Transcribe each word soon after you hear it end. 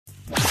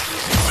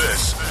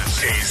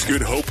This is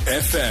Good Hope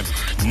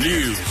FM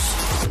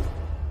News.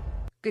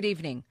 Good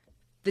evening.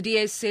 The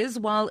DA says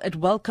while it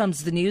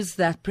welcomes the news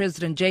that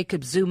President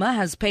Jacob Zuma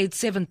has paid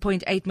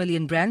 7.8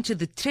 million rand to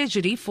the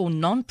Treasury for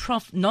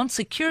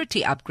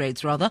non-security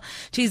upgrades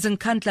to his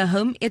Nkandla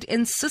home, it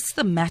insists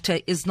the matter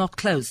is not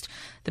closed.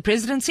 The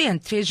Presidency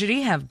and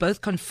Treasury have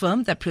both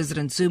confirmed that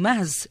President Zuma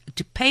has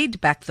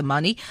paid back the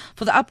money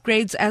for the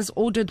upgrades as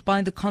ordered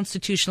by the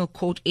Constitutional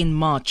Court in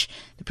March.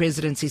 The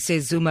Presidency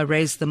says Zuma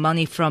raised the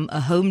money from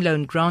a home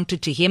loan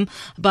granted to him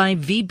by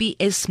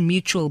VBS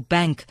Mutual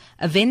Bank,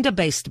 a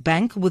vendor-based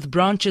bank with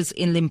branches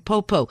in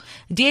Limpopo.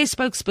 DA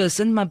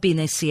spokesperson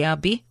Mabine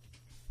Siabi.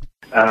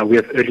 We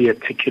have earlier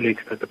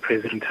articulated that the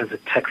President has a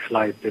tax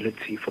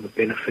liability for the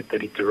benefit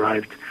that he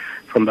derived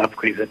from the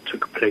upgrades that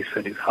took place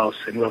at his house.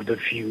 And we have the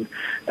view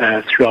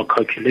through our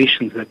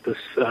calculations that this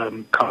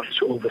comes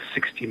to over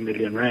 60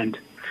 million rand.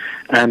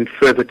 And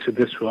further to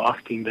this, we're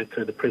asking that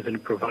the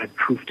President provide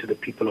proof to the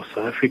people of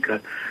South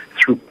Africa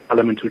through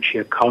Parliament, which he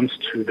accounts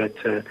to,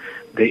 that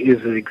there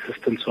is an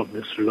existence of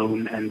this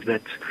loan and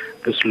that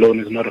this loan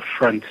is not a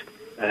front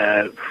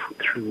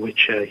through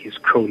which his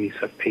cronies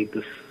have paid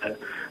this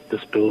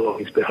bill on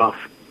his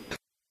behalf.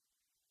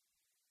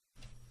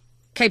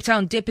 Cape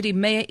Town Deputy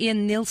Mayor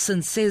Ian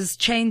Nielsen says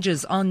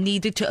changes are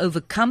needed to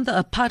overcome the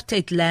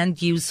apartheid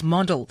land use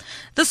model.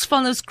 This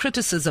follows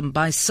criticism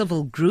by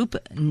civil group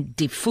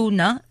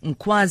Ndifuna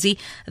Nkwazi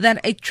that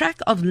a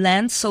tract of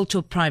land sold to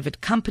a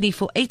private company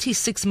for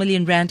 86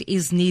 million rand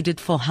is needed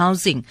for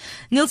housing.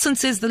 Nielsen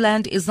says the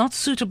land is not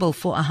suitable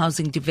for a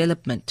housing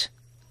development.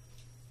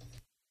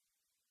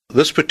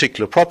 This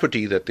particular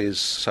property that there's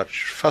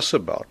such fuss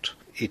about,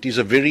 it is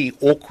a very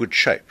awkward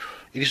shape.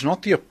 It is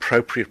not the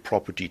appropriate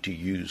property to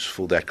use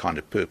for that kind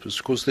of purpose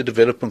because the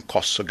development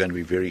costs are going to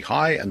be very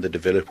high and the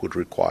developer would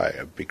require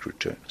a big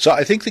return. So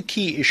I think the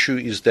key issue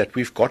is that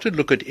we've got to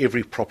look at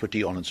every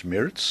property on its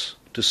merits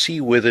to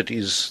see whether it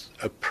is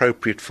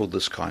appropriate for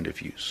this kind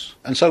of use.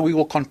 And so we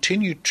will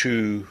continue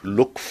to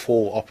look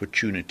for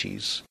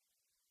opportunities.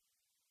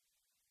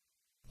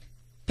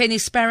 Penny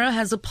Sparrow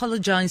has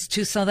apologized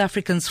to South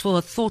Africans for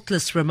a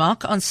thoughtless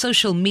remark on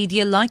social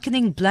media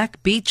likening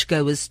black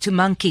beachgoers to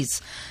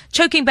monkeys.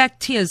 Choking back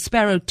tears,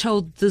 Sparrow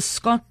told the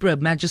Scottsboro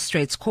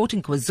Magistrates Court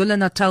in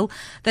KwaZulu-Natal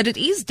that it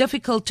is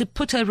difficult to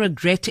put her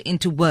regret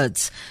into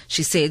words.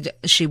 She said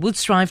she would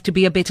strive to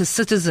be a better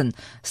citizen.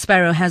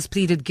 Sparrow has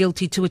pleaded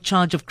guilty to a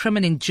charge of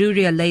criminal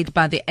injury laid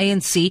by the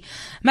ANC.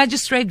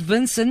 Magistrate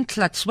Vincent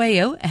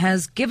Tlatsweyo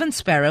has given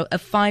Sparrow a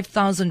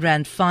 5,000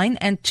 rand fine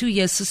and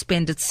 2-year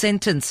suspended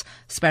sentence.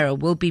 Sparrow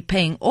will be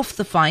paying off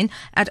the fine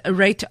at a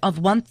rate of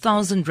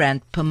 1,000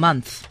 rand per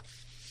month.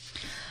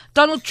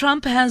 Donald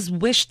Trump has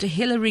wished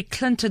Hillary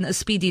Clinton a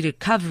speedy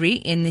recovery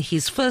in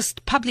his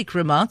first public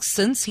remarks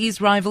since his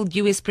rival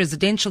U.S.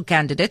 presidential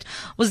candidate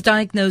was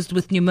diagnosed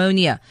with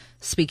pneumonia.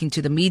 Speaking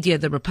to the media,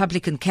 the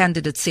Republican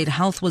candidate said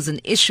health was an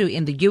issue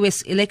in the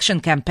U.S.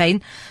 election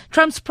campaign.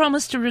 Trump's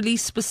promised to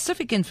release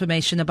specific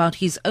information about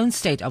his own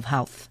state of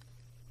health.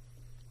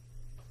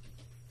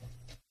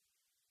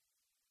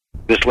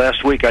 This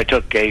last week I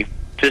took a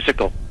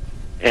physical,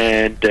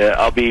 and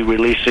I'll be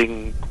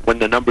releasing when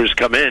the numbers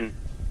come in.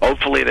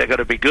 Hopefully they're going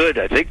to be good.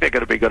 I think they're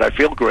going to be good. I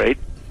feel great.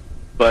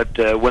 But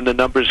when the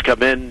numbers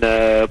come in,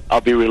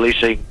 I'll be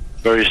releasing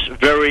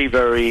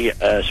very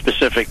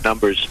specific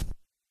numbers.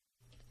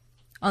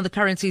 On the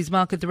currencies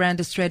market, the rand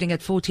is trading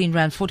at 14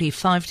 rand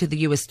 45 to the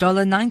US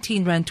dollar,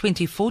 19 rand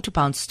 24 to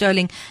pound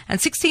sterling,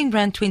 and 16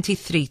 rand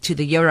 23 to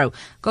the euro.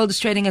 Gold is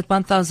trading at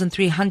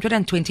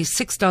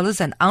 $1,326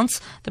 an ounce.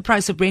 The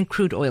price of Brent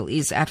crude oil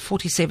is at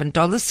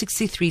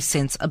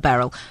 $47.63 a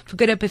barrel. For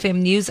Good Hope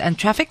FM News and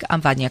Traffic,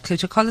 I'm Vanya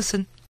Kluter-Collison.